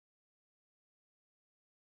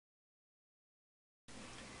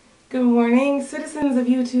Good morning, citizens of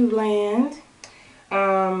YouTube land.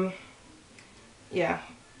 Yeah,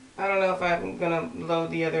 I don't know if I'm gonna load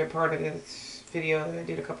the other part of this video that I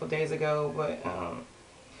did a couple days ago, but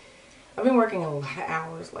I've been working a lot of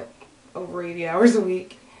hours, like over 80 hours a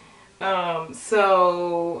week.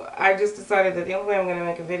 So I just decided that the only way I'm gonna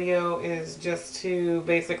make a video is just to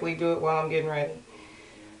basically do it while I'm getting ready.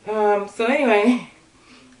 So anyway,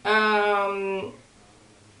 yeah,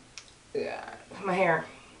 my hair.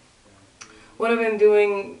 What I've been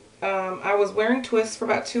doing, I was wearing twists for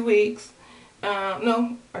about 2 weeks.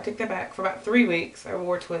 No, I take that back. For about 3 weeks, I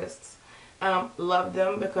wore twists. Loved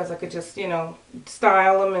them because I could just,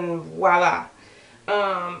 style them and voila.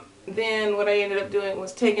 Then what I ended up doing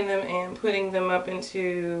was taking them and putting them up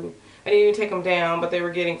into, I didn't even take them down, but they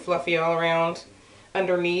were getting fluffy all around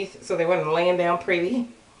underneath, so they weren't laying down pretty.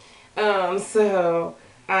 So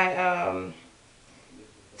I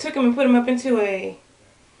took them and put them up into a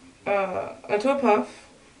puff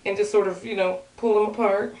and just sort of, pull them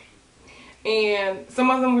apart. And some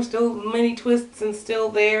of them were still mini twists and still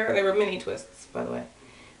there. They were mini twists, by the way.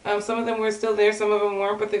 Some of them were still there, some of them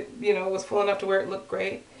weren't, but it was full enough to where it looked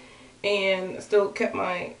great. And still kept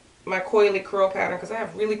my coily curl pattern because I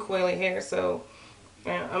have really coily hair, so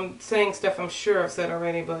I'm saying stuff I'm sure I've said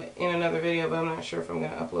already, but in another video, but I'm not sure if I'm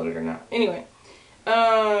going to upload it or not. Anyway,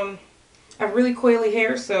 I have really coily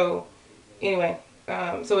hair, so anyway,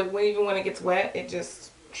 so even when it gets wet, it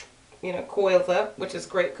just, coils up, which is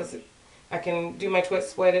great because I can do my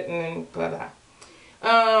twist, wet it, and then blah blah.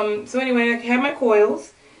 So anyway, I had my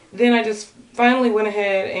coils. Then I just finally went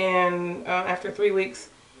ahead and after 3 weeks,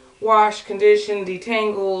 washed, conditioned,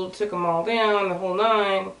 detangled, took them all down, the whole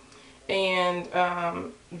nine, and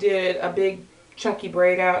did a big chunky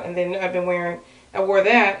braid out. And then I wore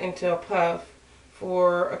that into a puff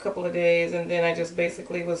for a couple of days, and then I just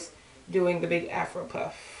basically was doing the big afro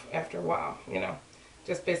puff after a while,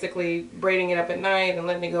 just basically braiding it up at night and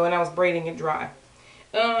letting it go, and I was braiding it dry.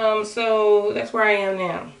 So that's where I am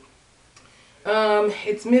now.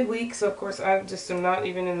 It's midweek, so of course I just am not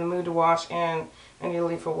even in the mood to wash, and I need to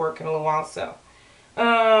leave for work in a little while. So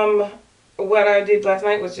what I did last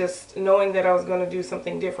night was just knowing that I was going to do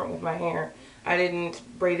something different with my hair. I didn't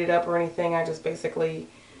braid it up or anything. I just basically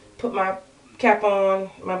put my cap on,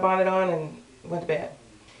 my bonnet on, and went to bed.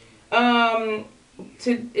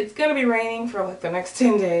 It's going to be raining for like the next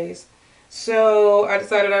 10 days. So I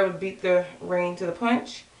decided I would beat the rain to the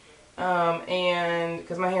punch. And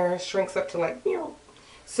because my hair shrinks up to like,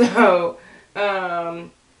 so,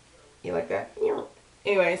 you like that?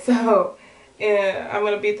 Anyway, so I'm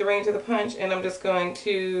going to beat the rain to the punch, and I'm just going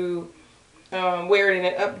to wear it in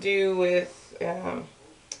an updo with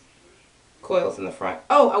coils in the front.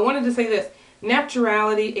 Oh, I wanted to say this.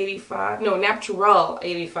 Naturality 85. No, Natural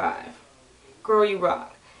 85. Girl, you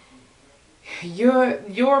rock.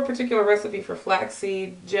 Your particular recipe for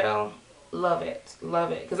flaxseed gel, love it,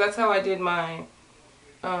 because that's how I did my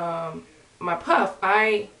my puff.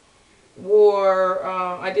 I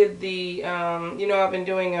did the I've been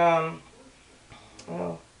doing oh,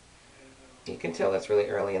 you can tell that's really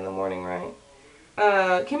early in the morning, right?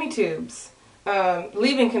 Kimmy Tubes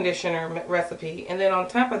leave-in conditioner recipe, and then on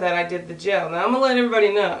top of that I did the gel. Now I'm gonna let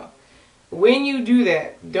everybody know, when you do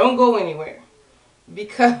that, don't go anywhere,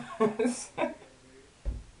 because I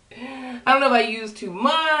don't know if I used too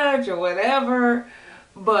much or whatever,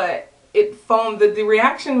 but it foamed. The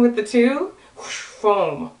reaction with the two,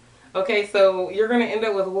 foam. Okay, so you're going to end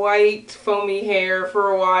up with white, foamy hair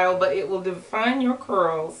for a while, but it will define your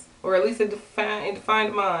curls, or at least it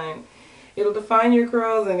defined mine. It'll define your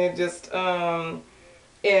curls, and it just, and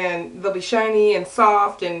they'll be shiny and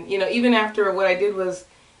soft, and, even after what I did was,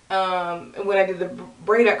 when I did the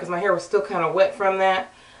braid up, because my hair was still kind of wet from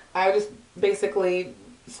that, I just basically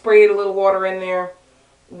sprayed a little water in there,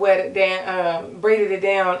 wet it down, braided it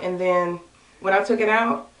down, and then when I took it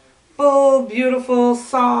out, full, beautiful,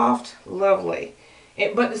 soft, lovely.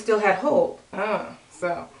 But it still had hold.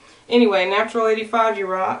 So anyway, Natural 85, you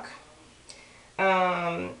rock.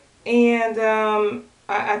 I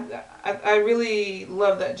really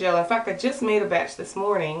love that gel. In fact, I just made a batch this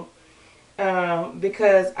morning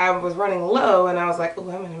because I was running low, and I was like, oh,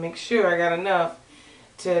 I'm going to make sure I got enough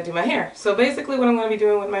to do my hair. So basically what I'm going to be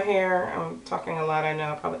doing with my hair, I'm talking a lot, I know,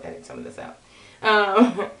 I'll probably edit some of this out.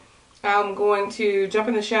 I'm going to jump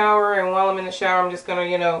in the shower, and while I'm in the shower, I'm just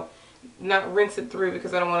going to, not rinse it through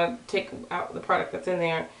because I don't want to take out the product that's in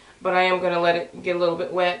there, but I am going to let it get a little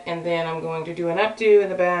bit wet, and then I'm going to do an updo in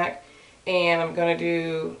the back, and I'm going to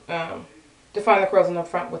do, define the curls in the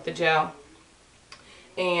front with the gel.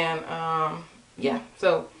 And, yeah,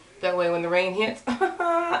 so that way when the rain hits,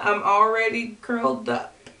 I'm already curled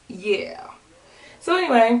up. yeah. So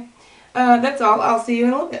anyway, that's all. I'll see you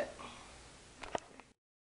in a little bit.